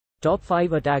Top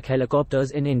 5 attack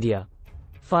helicopters in India.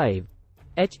 5.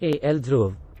 HAL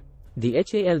Dhruv. The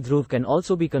HAL Dhruv can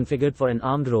also be configured for an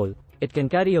armed role. It can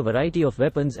carry a variety of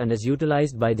weapons and is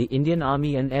utilized by the Indian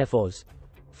Army and Air Force.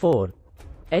 4.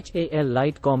 HAL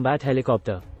Light Combat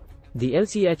Helicopter. The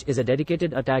LCH is a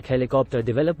dedicated attack helicopter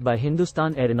developed by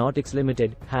Hindustan Aeronautics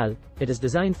Limited, HAL. It is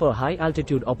designed for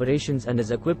high-altitude operations and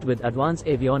is equipped with advanced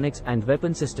avionics and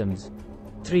weapon systems.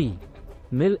 3.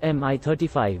 MIL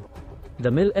Mi-35. The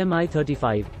MIL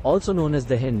Mi-35, also known as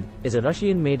the Hind, is a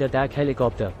Russian-made attack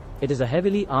helicopter. It is a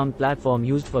heavily armed platform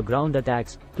used for ground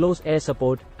attacks, close air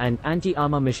support, and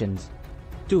anti-armour missions.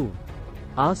 2.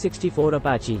 R64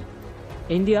 Apache.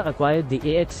 India acquired the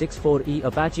AH-64E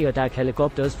Apache attack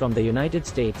helicopters from the United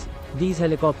States. These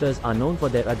helicopters are known for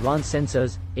their advanced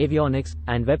sensors, avionics,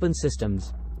 and weapons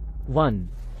systems. 1.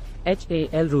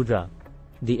 HAL Rudra.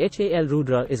 The HAL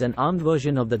Rudra is an armed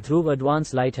version of the Dhruv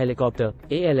Advanced Light Helicopter,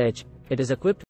 ALH. It is equipped